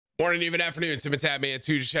Morning, even afternoon. TimTheTatman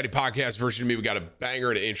 2 Chatty podcast version of me. We got a banger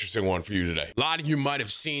and an interesting one for you today. A lot of you might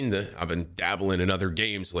have seen I've been dabbling in other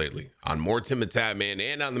games lately on more TimTheTatman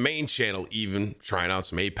and on the main channel, even trying out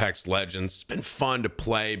some Apex Legends. It's been fun to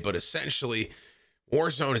play, but essentially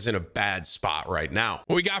Warzone is in a bad spot right now.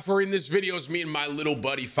 What we got for you in this video is me and my little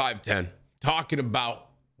buddy 510 talking about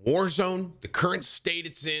Warzone, the current state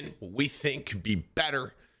it's in, what we think could be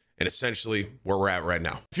better, and essentially where we're at right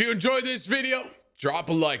now. If you enjoyed this video, drop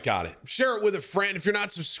a like on it. Share it with a friend. If you're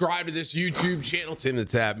not subscribed to this YouTube channel,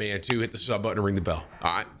 TimTheTatman 2, hit the sub button and ring the bell.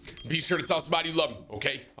 All right. Be sure to tell somebody you love them,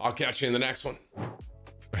 okay? I'll catch you in the next one.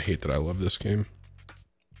 I hate that I love this game.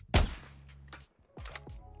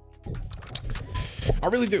 I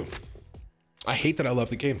really do. I hate that I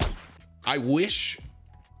love the game. I wish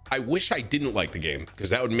I didn't like the game,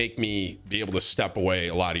 because that would make me be able to step away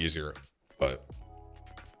a lot easier. But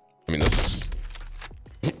I mean, this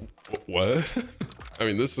is what? I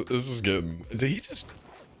mean, this is getting. Did he just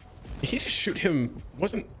shoot him? I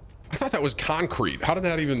thought that was concrete. How did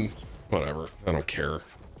that even? Whatever. I don't care.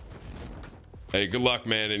 Hey, good luck,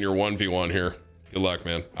 man, in your 1v1 here. Good luck,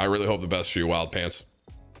 man. I really hope the best for you, Wild Pants.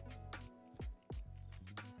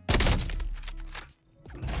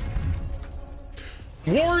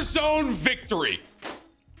 Warzone victory.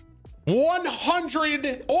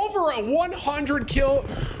 100, over a 100 kill.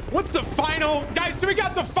 What's the final? Guys, so we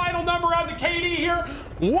got the final number on the KD here.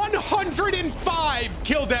 105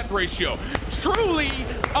 kill death ratio. Truly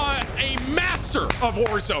a master of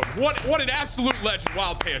Warzone. What an absolute legend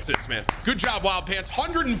Wild Pants is, man. Good job, Wild Pants.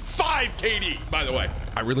 105 KD, by the way.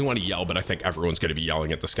 I really want to yell, but I think everyone's going to be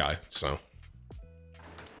yelling at this guy, so.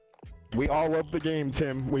 We all love the game,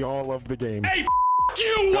 Tim. We all love the game. Hey,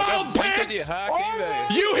 you, Wild Pants!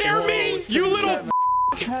 You hear me? You little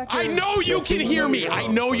I know you can hear me. I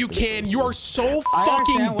know you can. You are so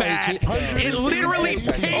fucking bad. It literally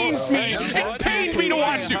pains me. It pained me to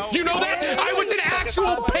watch you. You know that? I was in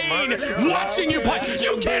actual pain watching you play.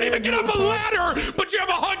 You can't even get up a ladder, but you have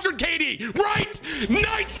 100 KD, right?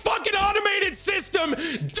 Nice fucking automated system.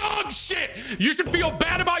 Dog shit. You should feel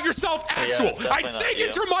bad about yourself, actual. I'd say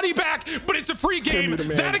get your money back, but it's a free game.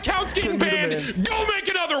 That account's getting banned. Go make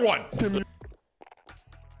another one.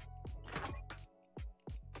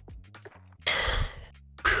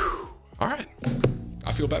 All right,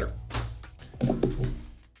 I feel better.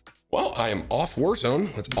 Well, I am off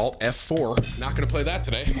Warzone. It's Alt F4. Not gonna play that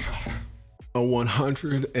today. A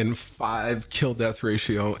 105 kill death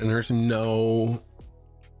ratio, and there's no.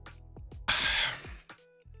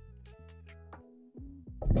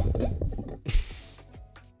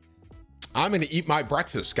 I'm gonna eat my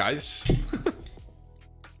breakfast, guys.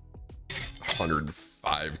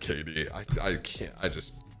 105 KD. I can't.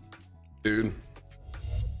 Dude.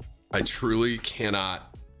 I truly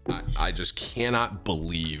cannot, I just cannot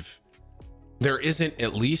believe there isn't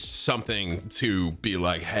at least something to be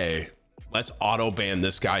like, hey, let's auto ban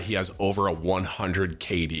this guy. He has over a 100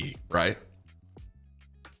 KD, right?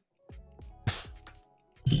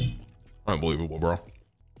 Unbelievable, bro.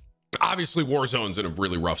 Obviously, Warzone's in a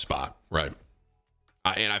really rough spot, right?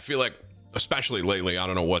 And I feel like, especially lately, I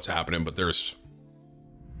don't know what's happening, but there's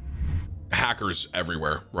hackers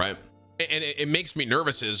everywhere, right? And it makes me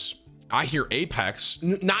nervous is I hear Apex,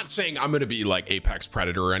 not saying I'm going to be like Apex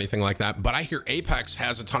Predator or anything like that, but I hear Apex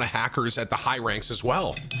has a ton of hackers at the high ranks as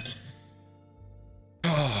well.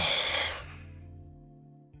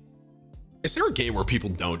 Is there a game where people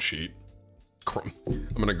don't cheat? I'm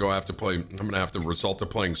going to have to resort to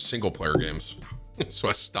playing single player games so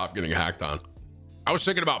I stop getting hacked on. I was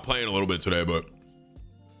thinking about playing a little bit today, but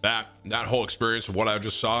that whole experience of what I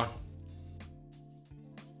just saw,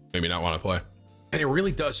 maybe not want to play. And it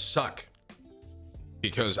really does suck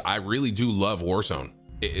because I really do love Warzone.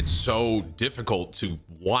 It's so difficult to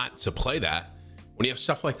want to play that when you have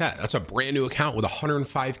stuff like that. That's a brand new account with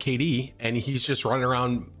 105 KD and he's just running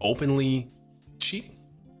around openly cheating.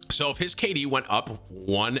 So if his KD went up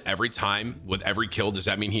 1 every time with every kill, does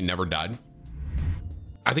that mean he never died?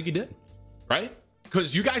 I think he did, right?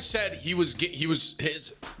 Because you guys said he was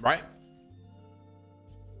his, right?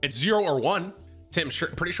 It's 0 or 1. Tim,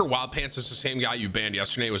 pretty sure Wild Pants is the same guy you banned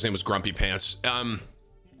yesterday. His name was Grumpy Pants. I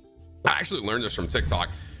actually learned this from TikTok.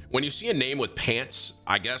 When you see a name with pants,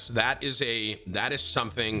 I guess that is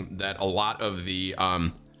something that a lot of the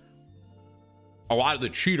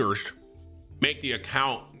cheaters make the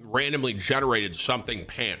account randomly generated something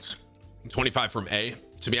pants. 25 from A.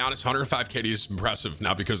 To be honest, 105 KD is impressive,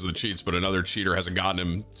 not because of the cheats, but another cheater hasn't gotten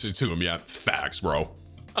him to him yet. Facts, bro.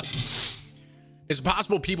 Is it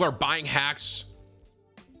possible people are buying hacks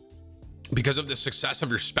because of the success of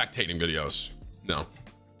your spectating videos? No.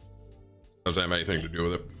 Doesn't have anything to do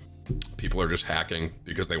with it. People are just hacking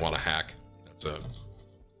because they want to hack.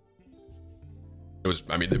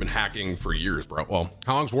 I mean, they've been hacking for years, bro. Well,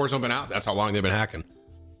 how long's Warzone been out? That's how long they've been hacking.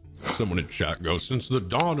 Someone in chat goes, since the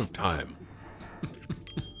dawn of time.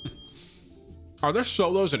 Are there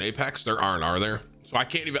solos in Apex? There aren't, are there? So I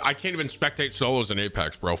can't even spectate solos in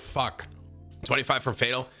Apex, bro. Fuck. 25 from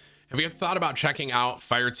Fatal. Have you thought about checking out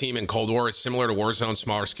Fireteam and Cold War? It's similar to Warzone,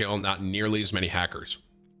 smaller scale, not nearly as many hackers.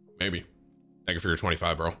 Maybe. Thank you for your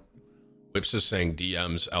 25, bro. Whips is saying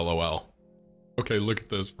DMs, LOL. Okay, look at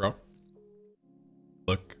this, bro.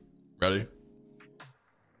 Look, ready?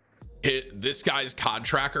 This guy's COD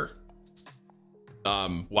tracker.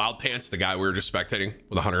 Wild Pants, the guy we were just spectating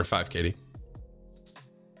with 105 KD.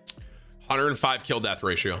 105 kill death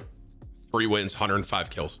ratio. 3 wins, 105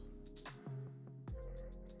 kills.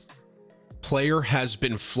 Player has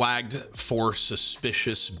been flagged for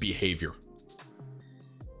suspicious behavior.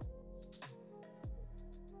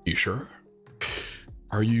 You sure?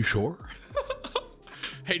 Are you sure?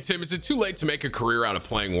 Hey, Tim, is it too late to make a career out of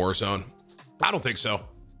playing Warzone? I don't think so.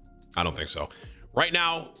 I don't think so. Right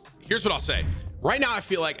now, here's what I'll say. Right now, I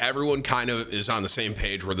feel like everyone kind of is on the same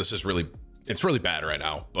page where this is it's really bad right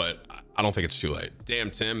now, but I don't think it's too late.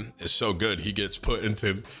 Damn, Tim is so good. He gets put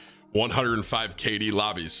into 105 KD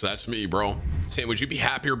lobbies. That's me, bro. Tim, would you be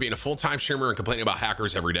happier being a full-time streamer and complaining about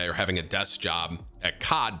hackers every day, or having a desk job at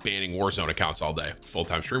COD banning Warzone accounts all day?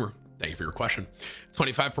 Full-time streamer. Thank you for your question.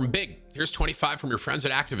 25 from Big. Here's 25 from your friends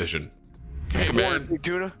at Activision. Hey, Good man. morning, Big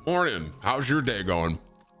Tuna. Morning. How's your day going?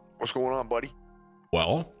 What's going on, buddy?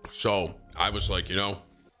 Well, so I was like, you know,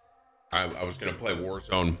 I was going to play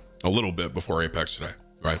Warzone a little bit before Apex today,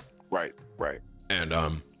 right? Right. And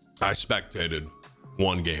I spectated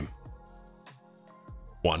one game.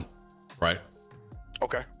 One, right?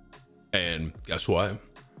 Okay. And guess what?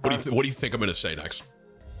 What do you think I'm going to say next?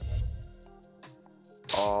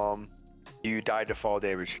 You died to fall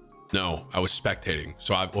damage. No, I was spectating.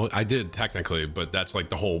 So I did technically, but that's like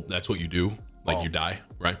that's what you do. Like you die,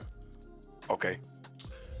 right? Okay.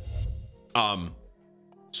 So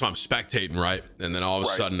I'm spectating, right? And then all of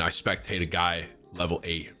a sudden I spectate a guy level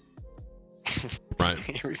 8. Right?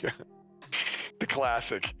 Here we go. The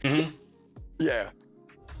classic. Mm-hmm. Yeah.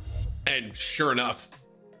 And sure enough,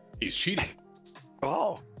 he's cheating.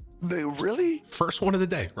 Oh, they really? First one of the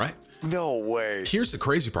day, right? No way. Here's the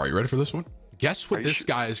crazy part. You ready for this one? Guess what this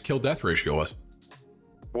guy's kill death ratio was?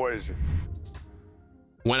 What is it?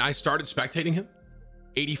 When I started spectating him,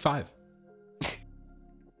 85.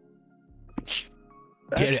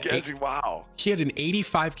 Wow. He had an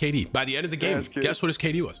 85 KD. By the end of the game, guess what his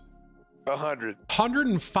KD was? 100.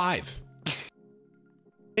 105.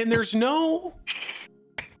 And there's no,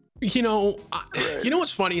 you know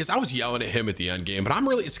what's funny is I was yelling at him at the end game, but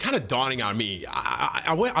it's kind of dawning on me.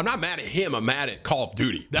 I'm not mad at him. I'm mad at Call of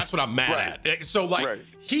Duty. That's what I'm mad at. So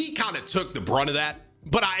he kind of took the brunt of that,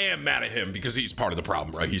 but I am mad at him because he's part of the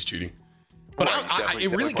problem, right? He's cheating. But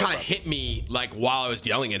it really kind of hit me like while I was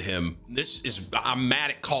yelling at him. I'm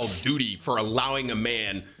mad at Call of Duty for allowing a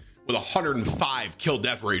man with 105 kill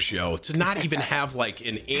death ratio to not even have like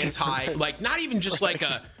an not even just like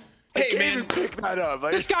a, hey man, pick that up.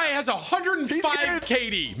 This guy has 105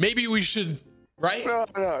 KD. Maybe we should, right? No.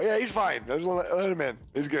 Yeah, he's fine. Let him in.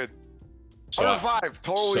 He's good. So 105,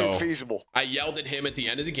 totally feasible. I yelled at him at the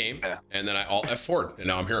end of the game, and then I alt F4'd, and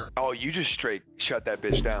now I'm here. Oh, you just straight shut that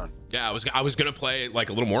bitch down. Yeah, I was gonna play like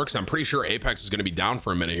a little more because I'm pretty sure Apex is gonna be down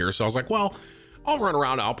for a minute here. So I was like, well, I'll run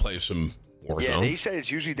aroround. I'll play some Warzone. Yeah, they said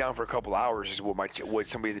it's usually down for a couple hours. Is what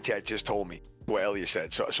somebody in the chat just told me. What Elliot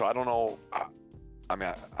said. So I don't know. I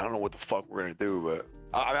mean, I don't know what the fuck we're gonna do, but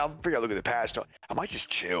I'll figure out. Look at the patch. I might just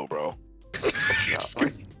chill, bro.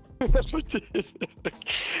 I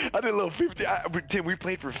did a little 50. Tim, we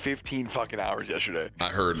played for 15 fucking hours yesterday. I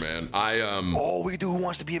heard, man. Oh, we can do Who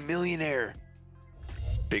Wants to Be a Millionaire.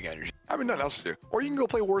 Big energy. I mean, nothing else to do. Or you can go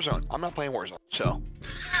play Warzone. I'm not playing Warzone, so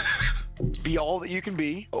be all that you can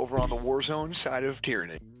be over on the Warzone side of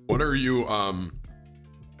tyranny. What are you?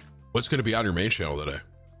 What's gonna be on your main channel today?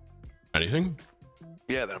 Anything?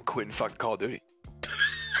 Yeah, then I'm quitting fucking Call of Duty.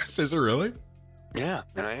 Is it really? Yeah,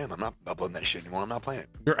 and I am. I'm not uploading that shit anymore. I'm not playing it.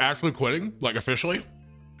 You're actually quitting, like officially?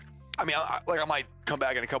 I mean, I might come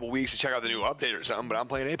back in a couple weeks to check out the new update or something, but I'm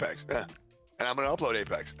playing Apex. Yeah, and I'm gonna upload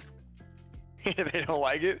Apex. If they don't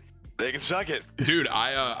like it, they can suck it. Dude,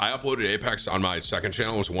 I uploaded Apex on my second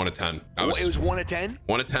channel. It was 1 to 10. It was 1 to 10?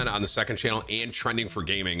 1 to 10 on the second channel, and trending for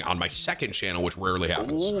gaming on my second channel, which rarely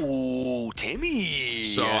happens. Ooh, Timmy.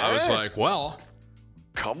 So I was like, well,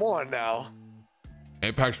 come on now.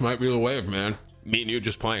 Apex might be the wave, man. Me and you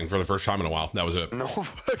just playing for the first time in a while. That was it. No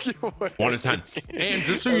fucking way. 1 to 10. And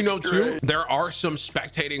just so you know too, there are some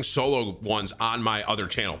spectating solo ones on my other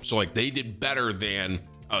channel. So like they did better than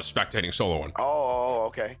a spectating solo one. Oh,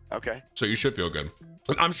 okay. Okay. So you should feel good.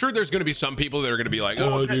 I'm sure there's going to be some people that are going to be like,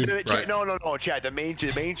 Well, oh, dude. Right. No, Chad. The main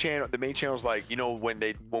channel's like, you know, when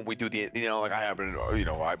we do the, you know, like I happen, you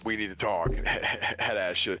know, we need to talk, head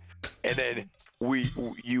ass shit, and then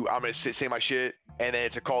I'm gonna say my shit, and then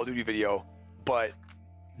it's a Call of Duty video, but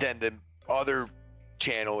then the other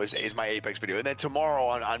channel is my Apex video, and then tomorrow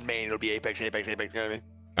on main it'll be Apex. You know what I mean?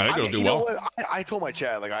 I think it'll do well. I told my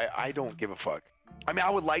chat, like I don't give a fuck. I mean, I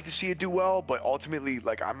would like to see it do well, but ultimately,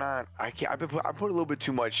 like I put a little bit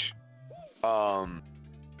too much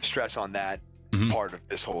stress on that part of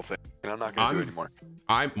this whole thing, and I'm not gonna do it anymore.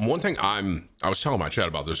 One thing I was telling my chat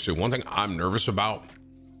about this too. One thing I'm nervous about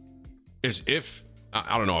is if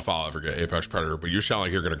I don't know if I'll ever get Apex Predator, but you sound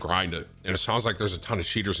like you're gonna grind it, and it sounds like there's a ton of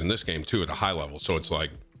cheaters in this game too at the high level. So it's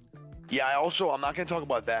like, yeah. I'm not gonna talk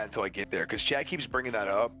about that until I get there, because Chad keeps bringing that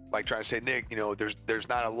up, like trying to say, Nick, you know, there's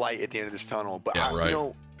not a light at the end of this tunnel. But yeah, right.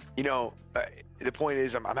 you know, the point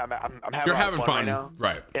is, I'm having You're a lot of fun right now,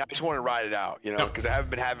 right? And I just want to ride it out, you know, because I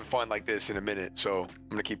haven't been having fun like this in a minute. So I'm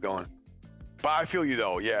gonna keep going. But I feel you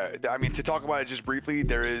though. Yeah. I mean, to talk about it just briefly,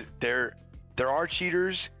 there are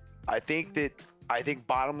cheaters. I think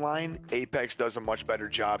bottom line, Apex does a much better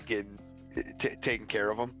job getting taking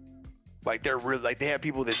care of them. Like they're really, like they have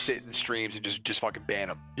people that sit in streams and just fucking ban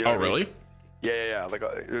them. You know oh really? Yeah. Like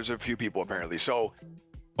there's a few people apparently. So,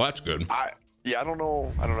 well, that's good. I don't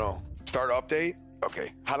know. Start update.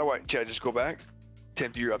 Okay. How do I? Chad, just go back.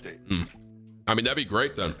 Tim, do your update. I mean, that'd be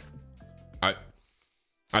great then.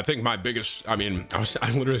 I think my biggest. I mean,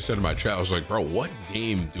 I literally said in my chat, I was like, bro, what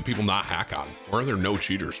game do people not hack on? Where are there no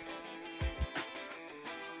cheaters?